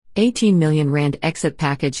18 million rand exit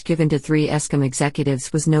package given to 3 Eskom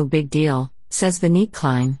executives was no big deal, says Venete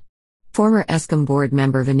Klein. Former Eskom board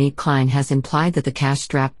member Venete Klein has implied that the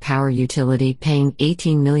cash-strapped power utility paying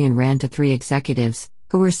 18 million rand to 3 executives,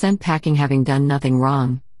 who were sent packing having done nothing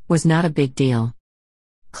wrong, was not a big deal.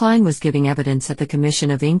 Klein was giving evidence at the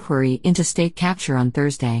Commission of Inquiry into State Capture on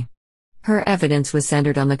Thursday. Her evidence was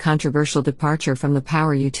centered on the controversial departure from the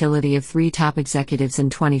power utility of 3 top executives in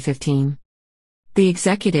 2015. The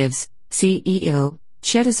executives, CEO,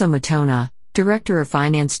 Tshediso Matona, Director of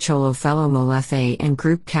Finance Tsholofelo Molefe and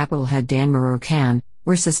Group Capital Head Dan Marokane,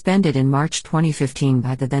 were suspended in March 2015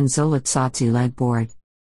 by the then Zola Tsotsi-led board.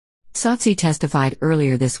 Tsotsi testified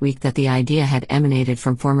earlier this week that the idea had emanated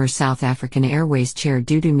from former South African Airways chair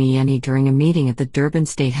Dudu Myeni during a meeting at the Durban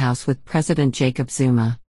State House with President Jacob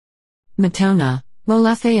Zuma. Matona,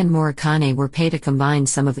 Molefe and Morakane were paid a combined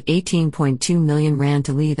sum of 18.2 million rand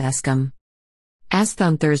to leave Eskom. Asked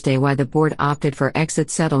on Thursday why the board opted for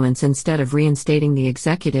exit settlements instead of reinstating the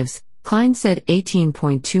executives, Klein said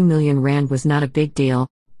 18.2 million rand was not a big deal,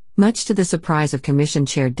 much to the surprise of Commission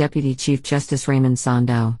Chair Deputy Chief Justice Raymond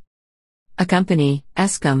Zondo. A company,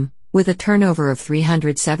 Eskom, with a turnover of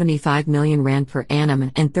 375 million rand per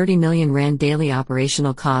annum and 30 million rand daily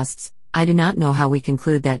operational costs, I do not know how we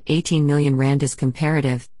conclude that 18 million rand is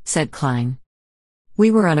comparative, said Klein.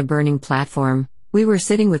 We were on a burning platform. We were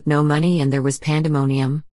sitting with no money and there was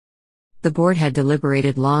pandemonium. The board had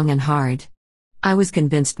deliberated long and hard. I was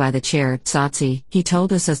convinced by the chair, Tsotsi. He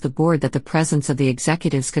told us as the board that the presence of the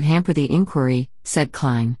executives could hamper the inquiry, said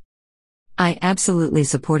Klein. I absolutely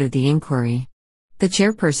supported the inquiry. The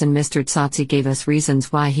chairperson Mr Tsotsi gave us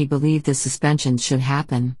reasons why he believed the suspensions should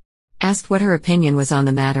happen. Asked what her opinion was on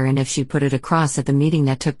the matter and if she put it across at the meeting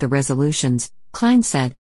that took the resolutions, Klein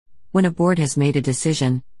said, "When a board has made a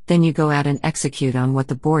decision, then you go out and execute on what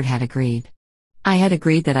the board had agreed. I had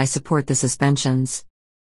agreed that I support the suspensions."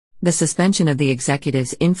 The suspension of the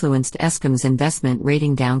executives influenced Eskom's investment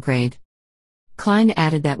rating downgrade. Klein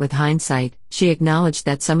added that with hindsight, she acknowledged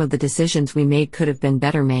that some of the decisions we made could have been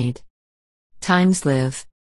better made. TimesLIVE.